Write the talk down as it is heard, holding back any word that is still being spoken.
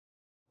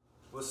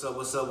What's up,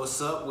 what's up,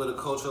 what's up with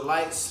the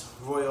Culturalites,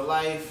 Royal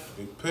Life,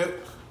 Big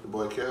Pip, your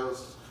boy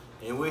Kels.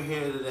 And we're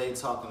here today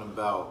talking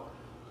about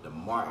the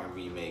Martin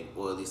remake,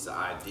 or at least the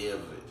idea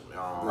of it.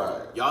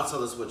 Right. Y'all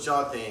tell us what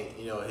y'all think.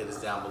 You know, hit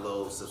us down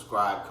below,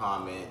 subscribe,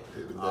 comment,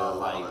 Hit the bell,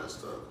 like, all that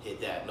stuff.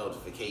 hit that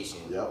notification.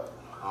 Yep.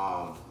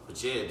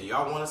 But yeah, do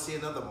y'all want to see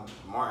another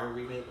Martin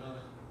remake, man?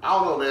 I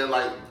don't know, man.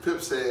 Like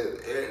Pip said,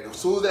 as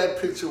soon as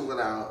that picture went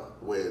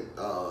out with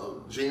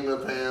Gina,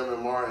 Pam,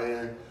 and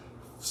Martin,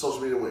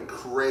 social media went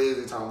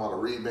crazy talking about a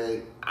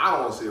remake. I don't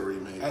want to see a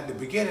remake. at the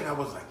beginning I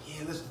was like,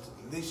 yeah,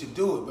 they should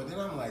do it. But then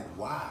I'm like,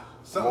 why?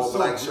 More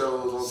black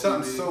shows on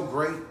something TV. so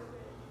great.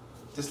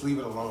 Just leave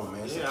it alone,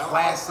 man. It's a Yeah,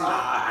 classic.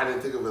 I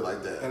didn't think of it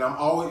like that. And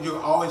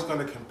you're always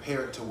gonna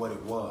compare it to what it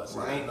was.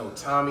 Right. There ain't no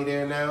Tommy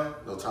there now.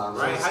 No time.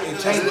 Right? How you It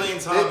gonna changed- explain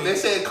Tommy? They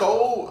said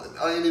Cole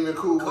ain't even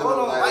cool. Cole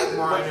don't like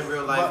Martin in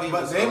real life.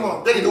 But they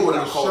won't. They can do it when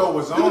without the Cole. show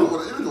was You can on. do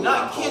it No,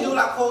 without you can't do it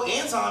without Cole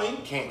and Tommy.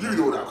 Can't. You can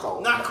do it without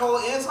Cole. Not Cole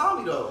and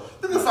Tommy though.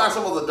 You can find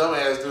some other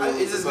dumbass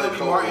dude. Is this like gonna be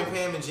Cole. Martin,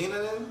 Pam, and Gina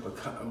then?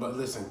 But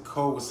listen,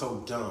 Cole was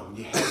so dumb.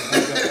 You had to have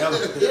that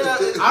element.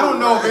 Yeah, I don't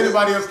know if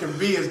anybody else can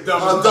be as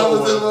dumb as Dumb Cole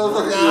as this was.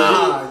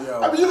 motherfucker. Nah,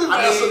 yo. I mean, you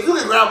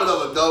can grab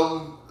another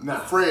dumb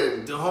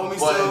friend. The homie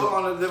but- still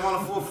on the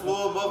fourth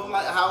floor above him,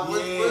 like how?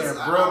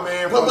 Yeah, bro,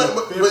 man.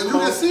 But you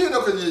can see it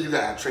though, because you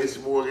got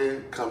Tracy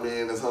Morgan come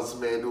in as Hustle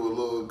Man,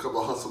 do a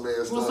couple of Hustle Man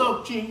stuff. What's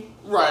up, G?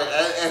 Right,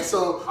 and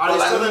so Are they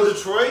but still like, in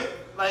Detroit?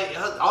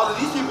 Like all of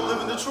these people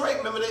live in Detroit.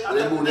 Remember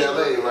They moved to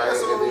LA, right?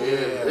 So, And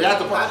yeah. they have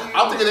to.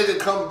 I'm thinking they could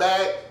come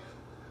back.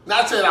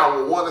 Not saying I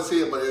would want to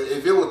see it, but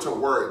if it were to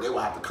work, they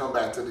would have to come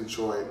back to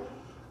Detroit.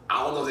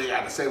 I don't know if they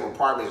got the same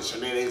apartment.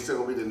 Shanae ain't still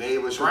gonna be the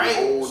neighbor. She'll Right.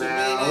 be old now.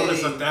 Shanae.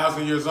 Oldest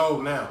 1,000 years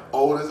old now.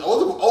 Oldest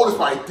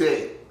probably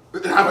dead. I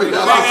mean,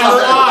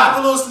 like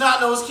the little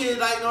snot-nosed kid,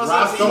 like, you know what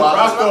I'm saying?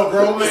 Roscoe,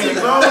 grown Is he man.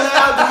 grown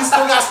now? Do he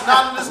still got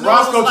snot in his nose?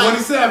 Roscoe, Like,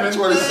 27.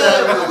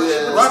 27.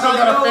 Yeah. Roscoe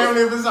got a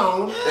family of his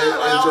own.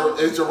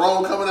 And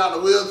Jerome coming out in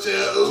the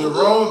wheelchair.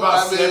 Jerome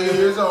about 70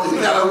 years old. He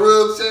got a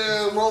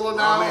wheelchair rolling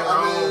out. man,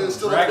 I mean,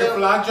 still a pimp.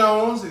 Dragonfly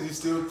Jones, is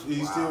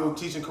he still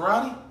teaching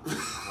karate?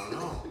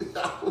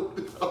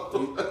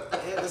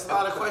 Yeah, there's a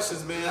lot of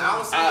questions, man. I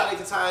don't see how they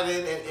can tie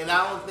it in, and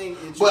I don't think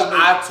it should But make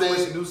I too much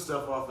think- new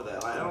stuff off of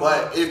that. Like, I don't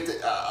But know. if they,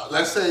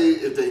 let's say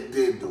if they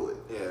did do it,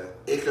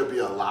 Yeah. it could be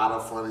a lot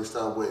of funny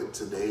stuff with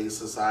today's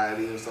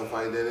society and stuff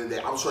like that. And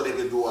I'm sure they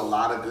could do a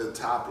lot of good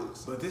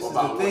topics. But this is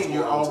about the what's thing,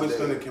 you're going on always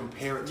today. going to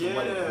compare it to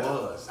what it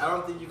was. I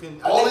don't think you can.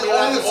 Only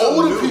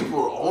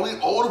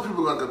older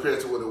people gonna compare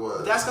it to what it was.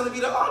 But that's going to be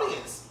the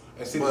audience.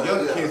 And see, But, the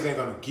young yeah. kids ain't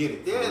going to get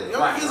it. Yeah,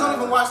 young Right, kids right, don't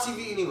even right. watch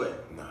TV anyway.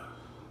 Nah.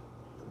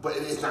 But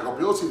it's not gonna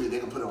be on TV. They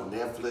can put it on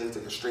Netflix.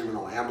 They can stream it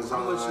on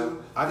Amazon. I'm with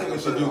you. I think They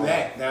they can should put do it on-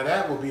 that. Now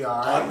that would be all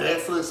On right.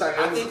 Netflix, like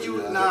I think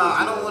Amazon, yeah, I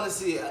they don't can do want to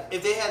see it.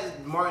 If they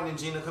had Martin and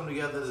Gina come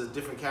together as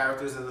different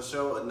characters in the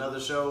show, another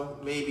show,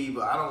 maybe,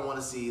 but I don't want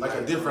to see Like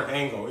a different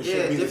angle. It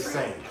should be the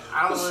same.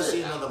 I don't want to Shit.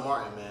 see another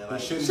Martin, man. It Like,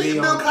 shouldn't that. See, be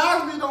Bill on.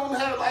 Cosby don't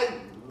have like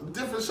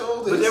different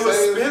shows. but there was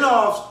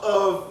spin-offs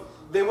of.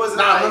 There wasn't.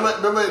 Nah, like,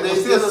 remember It they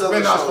was did still another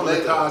spin-offs show from the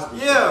later. Cosby.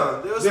 Yeah,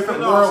 there was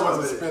Different spin-offs World was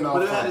of a it, spin-off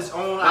but it from had it. its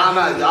own. Nah,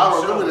 identity y'all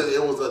show. remember that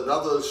it was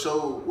another show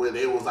where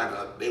they was like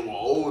they were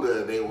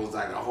older. They was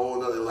like a whole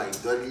nother like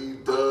Doug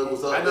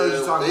was up I know there.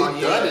 you're talking They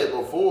about, done yeah. it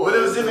before, But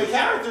it was different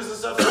characters and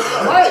stuff.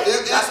 Right,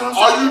 That's what I'm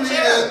all saying. you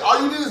need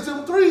all you need is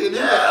them three, and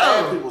then you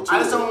add people to I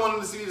just it. don't want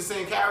them to see the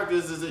same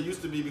characters as they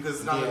used to be because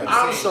it's not Yeah. gonna be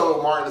I'm the same.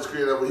 sure Martin is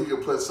creative where he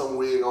could put some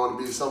wig on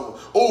to be some.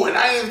 Oh, and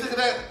I ain't even thinking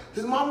that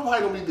his mama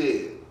probably gonna be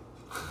dead.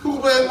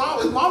 Who man,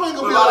 mama? His mama ain't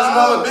gonna What be about his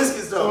alive. mama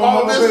biscuits though?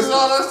 Mama biscuits,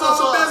 all that stuff.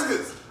 Mama So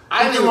biscuits.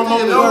 I ain't even Mama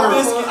thinking Bird.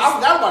 that. Biscuits. I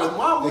forgot about his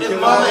mama. They His kill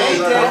mama Mama ain't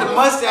Bird. dead. The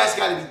mustache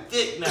gotta be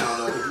thick now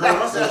though. The They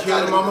mustache killed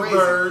gotta be Mama crazy.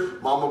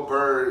 Bird. Mama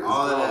Bird is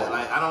All of gone. that.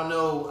 Like I don't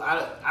know.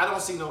 I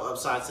don't see no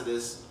upside to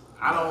this.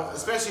 I don't,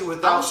 especially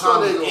without I'm sure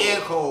Tommy they gonna-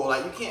 and Cole.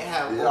 Like you can't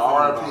have. Yeah, both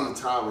of them R.I.P. gone.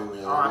 Tommy,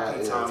 man.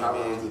 R.I.P. Yeah, Tommy,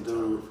 was man. the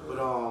dude.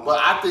 But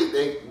I think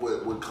they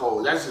with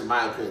Cole. That's just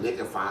my opinion. They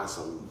can find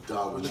some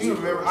dumb. But you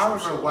remember, I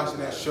remember watching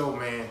that show,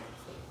 man,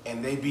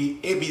 and it be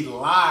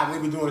live. They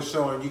be doing a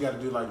show, and you got to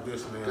do like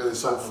this, man. because it's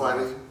so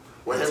funny.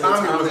 When him and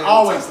Tommy was and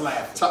always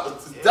laughing.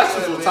 That's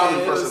just what man,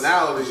 Tommy's it was-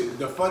 personality.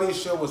 The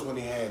funniest show was when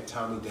he had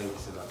Tommy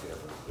Davidson up there.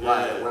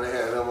 Right, when they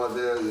had him up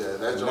there, yeah,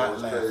 that joke Not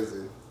was laughing.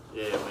 crazy.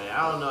 yeah, man.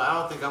 I don't know. I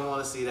don't think I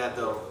want to see that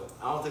though.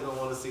 I don't think I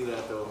want to see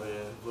that though,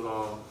 man. But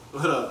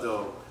what up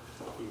though?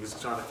 He was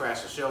trying to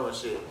crash the show and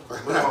shit.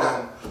 But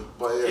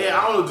But yeah,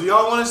 I don't know. Do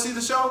y'all want to see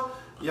the show?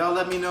 Y'all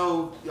let me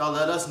know. Y'all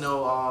let us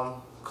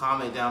know.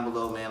 Comment down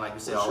below, man. Like we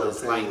said, What's your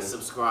always like, opinion?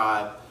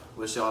 subscribe.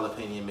 What's y'all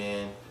opinion,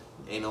 man?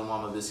 Ain't no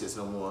mama biscuits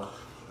no more.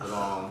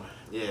 But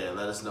yeah,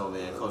 let us know,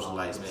 man.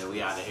 Culturalites, man.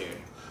 We out of here.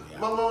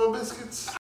 Mama biscuits.